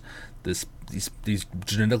sweeteners, these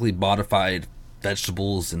genetically modified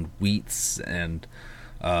vegetables and wheats and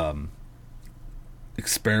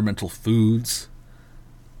experimental foods.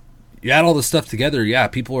 You add all this stuff together, yeah,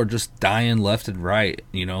 people are just dying left and right,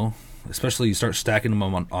 you know? Especially you start stacking them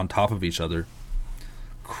on top of each other.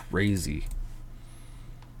 Crazy.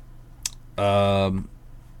 Yeah,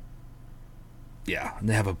 and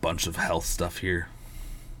they have a bunch of health stuff here.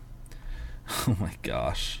 Oh my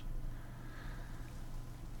gosh.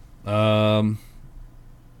 Yeah,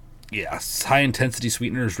 high intensity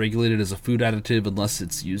sweetener is regulated as a food additive unless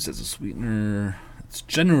it's used as a sweetener. It's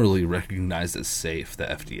generally recognized as safe, the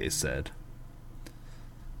FDA said.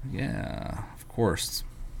 Yeah, of course.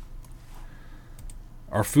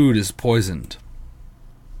 Our food is poisoned.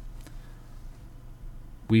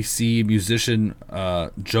 We see musician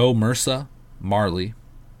Joe Mersa Marley,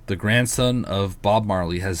 the grandson of Bob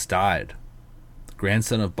Marley, has died. The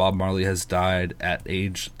grandson of Bob Marley has died at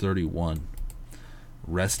age 31.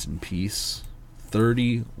 Rest in peace.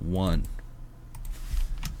 31.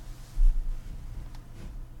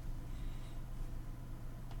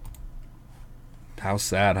 How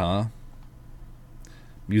sad, huh?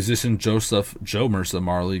 Musician Joe Mersa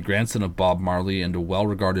Marley, grandson of Bob Marley and a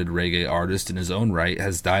well-regarded reggae artist in his own right,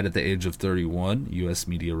 has died at the age of 31, U.S.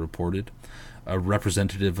 media reported. A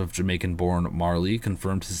representative of Jamaican-born Marley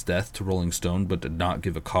confirmed his death to Rolling Stone but did not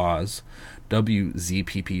give a cause.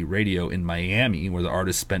 WZPP Radio in Miami, where the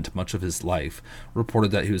artist spent much of his life,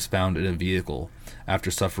 reported that he was found in a vehicle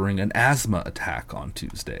after suffering an asthma attack on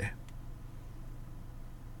Tuesday.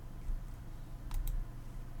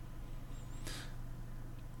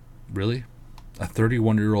 Really? A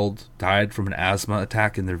 31-year-old died from an asthma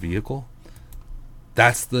attack in their vehicle?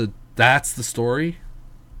 That's the story?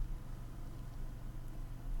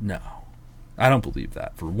 No. I don't believe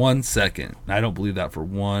that for 1 second. I don't believe that for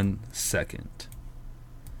 1 second.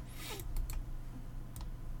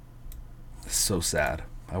 It's so sad.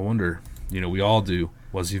 I wonder, we all do.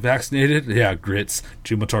 Was he vaccinated? Yeah, grits.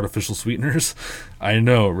 Too much artificial sweeteners? I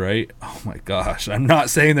know, right? Oh my gosh. I'm not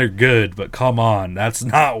saying they're good, but come on. That's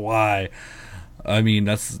not why. I mean,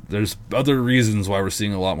 there's other reasons why we're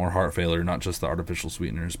seeing a lot more heart failure, not just the artificial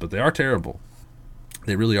sweeteners, but they are terrible.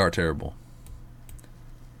 They really are terrible.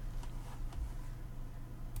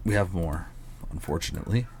 We have more,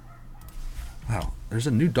 unfortunately. Wow, there's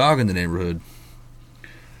a new dog in the neighborhood.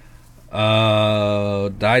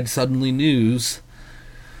 Died suddenly news.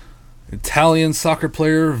 Italian soccer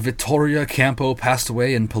player Vittoria Campo passed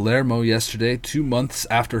away in Palermo yesterday, 2 months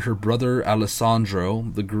after her brother Alessandro.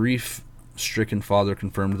 The grief-stricken father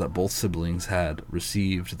confirmed that both siblings had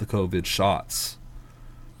received the COVID shots.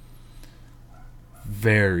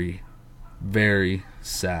 Very, very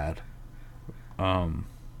sad. So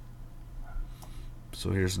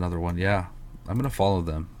here's another one. Yeah, I'm going to follow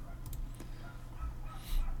them.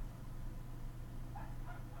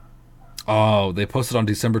 Oh, they posted on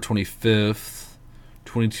December 25th.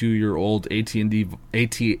 22-year-old AT&T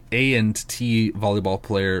volleyball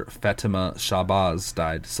player Fatima Shabazz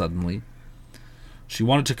died suddenly. She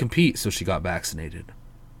wanted to compete, so she got vaccinated.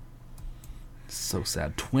 So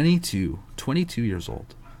sad. 22 years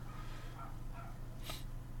old.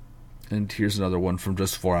 And here's another one from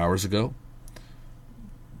just 4 hours ago.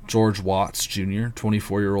 George Watts Jr.,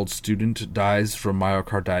 24-year-old student, dies from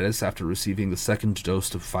myocarditis after receiving the second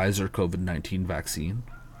dose of Pfizer COVID-19 vaccine.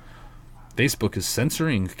 Facebook is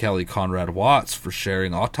censoring Kelly Conrad Watts for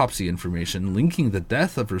sharing autopsy information linking the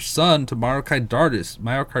death of her son to myocarditis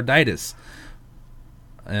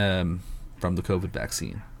from the COVID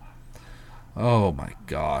vaccine. Oh my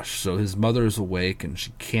gosh. So his mother is awake and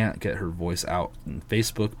she can't get her voice out in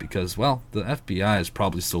Facebook because, well, the FBI is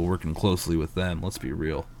probably still working closely with them. Let's be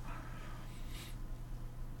real.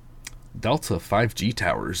 Delta 5G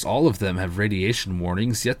towers, all of them have radiation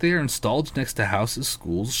warnings, yet they are installed next to houses,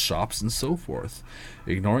 schools, shops, and so forth.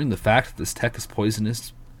 Ignoring the fact that this tech is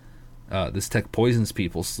poisonous, this tech poisons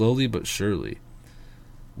people slowly but surely.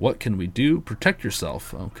 What can we do? Protect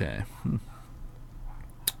yourself. Okay.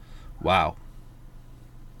 Wow.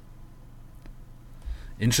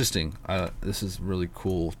 Interesting. This is a really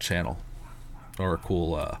cool channel. Or a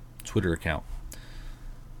cool Twitter account.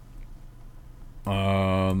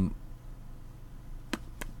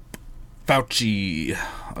 Fauci.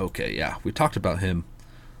 Okay, yeah, we talked about him.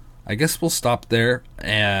 I guess we'll stop there.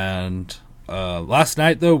 And last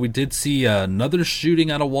night, though, we did see another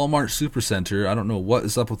shooting at a Walmart Supercenter. I don't know what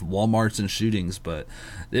is up with Walmarts and shootings, but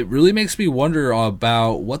it really makes me wonder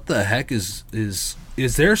about what the heck is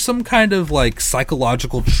there some kind of like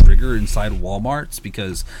psychological trigger inside Walmarts?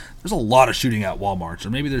 Because there's a lot of shooting at Walmarts, or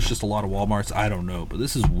maybe there's just a lot of Walmarts. I don't know, but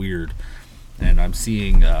this is weird, and I'm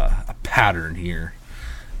seeing a pattern here,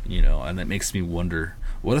 and it makes me wonder.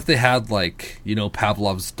 What if they had, like,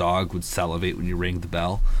 Pavlov's dog would salivate when you rang the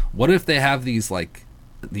bell? What if they have these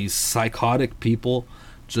psychotic people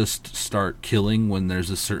just start killing when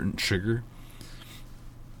there's a certain trigger?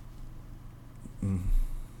 I'm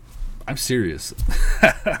serious.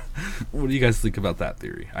 What do you guys think about that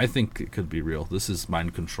theory? I think it could be real. This is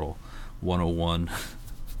Mind Control 101.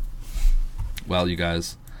 Well, you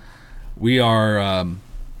guys, we have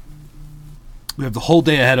the whole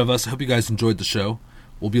day ahead of us. I hope you guys enjoyed the show.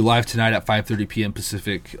 We'll be live tonight at 5:30 p.m.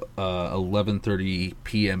 Pacific, 11:30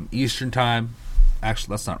 p.m. Eastern Time.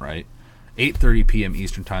 Actually, that's not right. 8:30 p.m.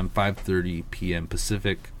 Eastern Time, 5:30 p.m.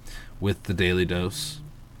 Pacific with the Daily Dose.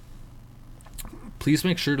 Please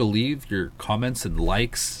make sure to leave your comments and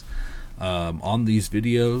likes on these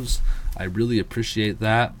videos. I really appreciate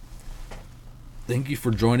that. Thank you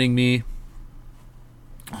for joining me.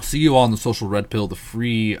 I'll see you all on the Social Red Pill, the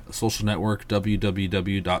free social network,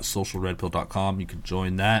 www.socialredpill.com. You can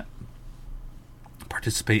join that.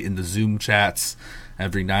 Participate in the Zoom chats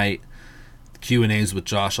every night. Q&As with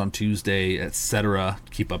Josh on Tuesday, etc.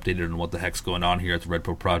 Keep updated on what the heck's going on here at the Red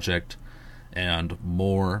Pill Project and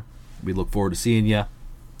more. We look forward to seeing you.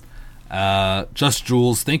 Just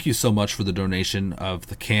Jules, thank you so much for the donation of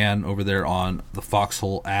the can over there on the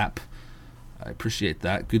Foxhole app. I appreciate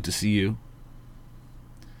that. Good to see you.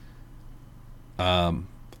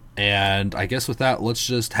 And I guess with that, let's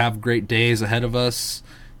just have great days ahead of us.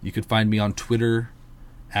 You can find me on Twitter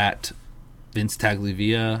at Vince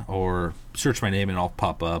Taglivia, or search my name and I'll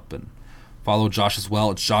pop up, and follow Josh as well.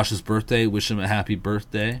 It's Josh's birthday. Wish him a happy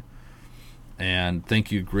birthday. And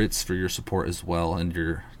thank you, Grits, for your support as well, and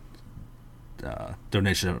your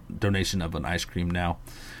donation of an ice cream now.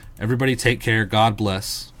 Everybody take care. God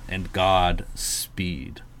bless and God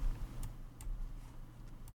speed.